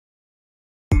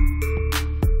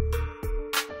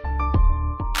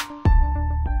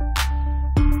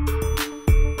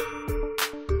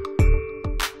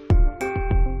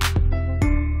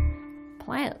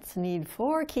Plants need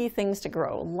 4 key things to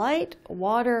grow: light,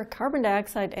 water, carbon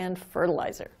dioxide, and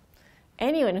fertilizer.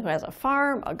 Anyone who has a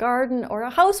farm, a garden, or a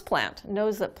house plant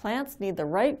knows that plants need the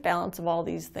right balance of all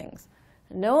these things.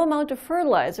 No amount of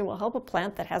fertilizer will help a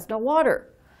plant that has no water.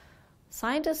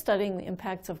 Scientists studying the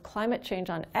impacts of climate change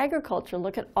on agriculture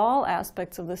look at all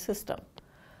aspects of the system.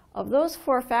 Of those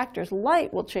 4 factors,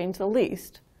 light will change the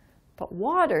least, but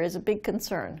water is a big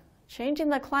concern. Changing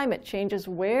the climate changes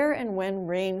where and when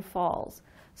rain falls.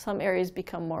 Some areas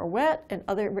become more wet and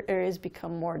other areas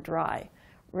become more dry.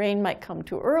 Rain might come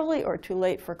too early or too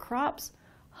late for crops.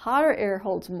 Hotter air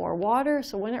holds more water,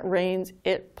 so when it rains,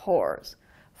 it pours.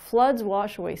 Floods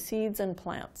wash away seeds and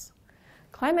plants.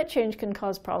 Climate change can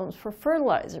cause problems for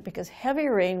fertilizer because heavy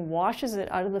rain washes it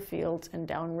out of the fields and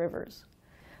down rivers.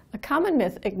 A common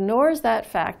myth ignores that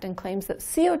fact and claims that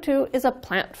CO2 is a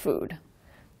plant food.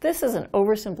 This is an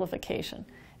oversimplification.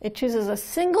 It chooses a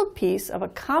single piece of a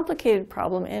complicated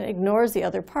problem and ignores the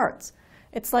other parts.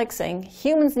 It's like saying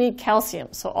humans need calcium,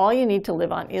 so all you need to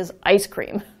live on is ice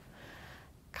cream.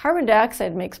 Carbon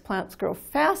dioxide makes plants grow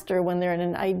faster when they're in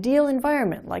an ideal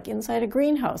environment, like inside a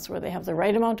greenhouse where they have the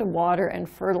right amount of water and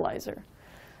fertilizer.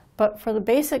 But for the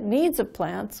basic needs of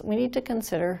plants, we need to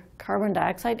consider carbon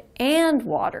dioxide and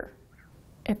water.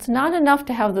 It's not enough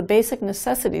to have the basic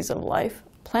necessities of life.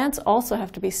 Plants also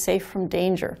have to be safe from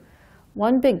danger.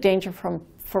 One big danger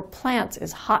for plants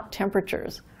is hot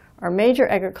temperatures. Our major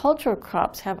agricultural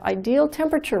crops have ideal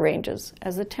temperature ranges.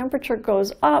 As the temperature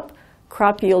goes up,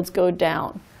 crop yields go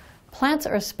down. Plants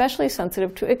are especially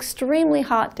sensitive to extremely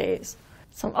hot days.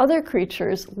 Some other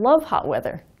creatures love hot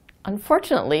weather.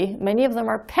 Unfortunately, many of them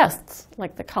are pests,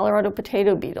 like the Colorado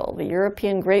potato beetle, the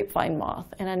European grapevine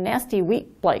moth, and a nasty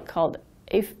wheat blight called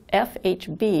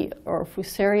FHB, or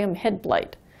Fusarium head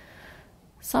blight.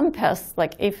 Some pests,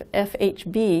 like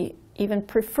FHB, even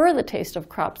prefer the taste of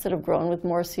crops that have grown with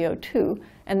more CO2,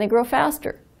 and they grow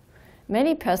faster.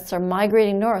 Many pests are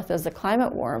migrating north as the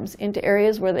climate warms into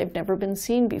areas where they've never been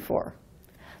seen before.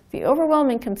 The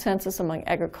overwhelming consensus among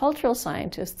agricultural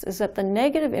scientists is that the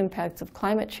negative impacts of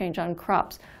climate change on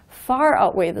crops far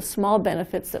outweigh the small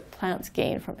benefits that plants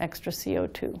gain from extra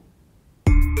CO2.